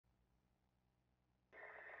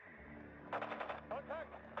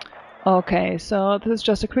Okay, so this is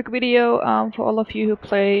just a quick video for all of you who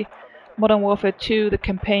play Modern Warfare 2, the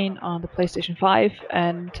campaign on the PlayStation 5,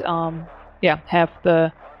 and yeah, have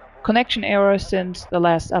the connection error since the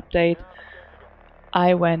last update.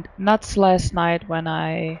 I went nuts last night when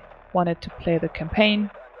I wanted to play the campaign,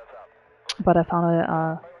 but I found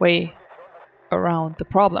a way around the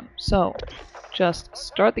problem. So, just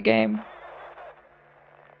start the game.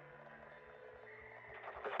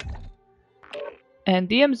 And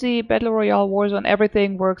DMZ, Battle Royale, Warzone,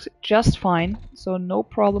 everything works just fine, so no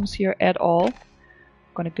problems here at all.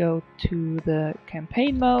 I'm gonna go to the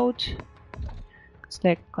campaign mode,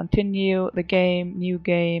 select continue the game, new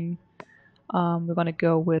game. We're gonna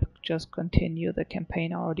go with just continue the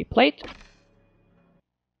campaign I already played.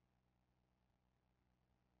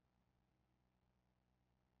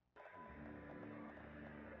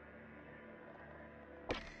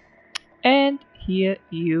 And here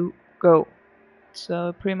you go. So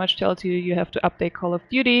it pretty much tells you you have to update Call of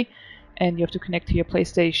Duty and you have to connect to your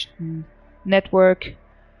PlayStation network.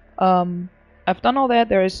 I've done all that.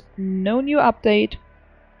 There is no new update,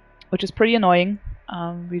 which is pretty annoying.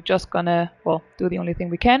 We're just gonna, well, do the only thing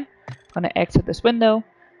we can. Gonna exit this window.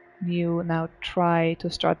 You now try to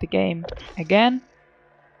start the game again.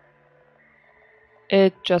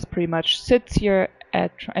 It just pretty much sits here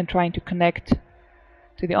and trying to connect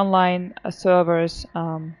to the online servers.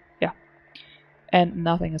 Yeah, and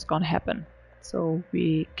nothing is gonna happen. So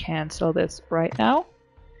we cancel this right now.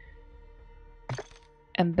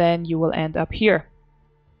 And then you will end up here.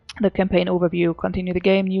 The campaign overview, continue the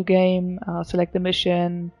game, new game, select the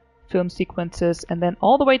mission, film sequences, and then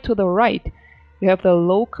all the way to the right you have the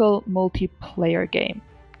local multiplayer game.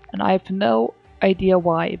 And I have no idea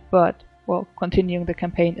why, but well, continuing the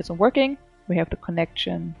campaign isn't working. We have the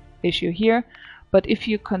connection issue here. But if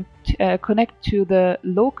you connect to the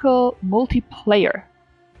local multiplayer,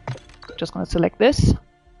 just gonna select this.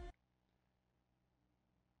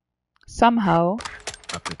 Somehow,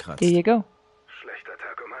 here you go.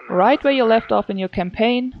 Right where you left off in your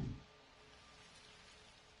campaign.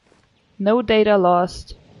 No data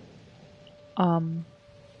lost.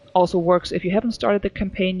 Also works if you haven't started the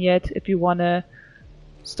campaign yet. If you want to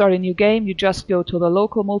start a new game, you just go to the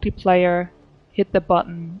local multiplayer, hit the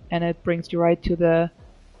button, and it brings you right to the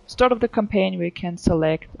start of the campaign where you can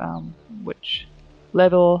select which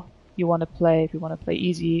level you want to play, if you want to play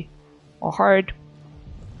easy or hard.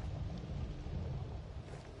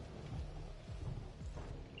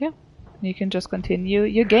 Yeah, you can just continue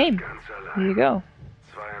your game. Here you go.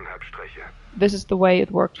 This is the way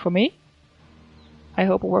it worked for me. I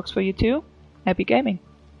hope it works for you too. Happy gaming!